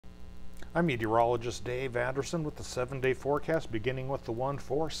I'm meteorologist Dave Anderson with the 7-day forecast, beginning with the one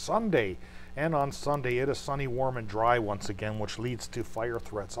for Sunday. And on Sunday it is sunny, warm, and dry once again, which leads to fire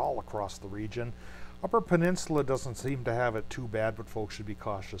threats all across the region. Upper Peninsula doesn't seem to have it too bad, but folks should be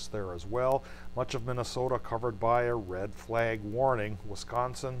cautious there as well. Much of Minnesota covered by a red flag warning.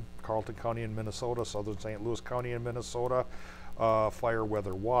 Wisconsin, Carleton County in Minnesota, southern St. Louis County in Minnesota, fire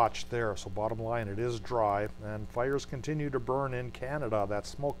weather watch there. So bottom line, it is dry, and fires continue to burn in Canada. That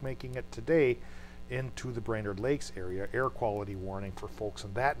smoke making it today into the Brainerd Lakes area. Air quality warning for folks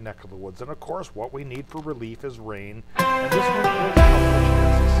in that neck of the woods. And of course, what we need for relief is rain. And this one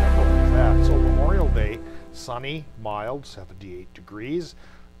is simple as that. So Memorial Day, sunny, mild, 78 degrees.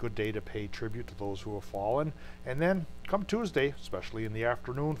 Good day to pay tribute to those who have fallen. And then come Tuesday, especially in the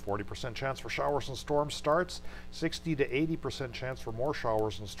afternoon, 40% chance for showers and storms starts, 60 to 80% chance for more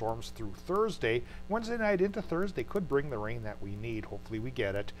showers and storms through Thursday. Wednesday night into Thursday could bring the rain that we need. Hopefully we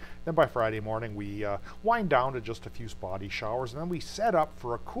get it. Then by Friday morning we wind down to just a few spotty showers, and then we set up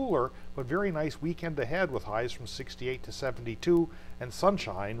for a cooler but very nice weekend ahead with highs from 68 to 72 and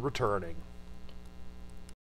sunshine returning.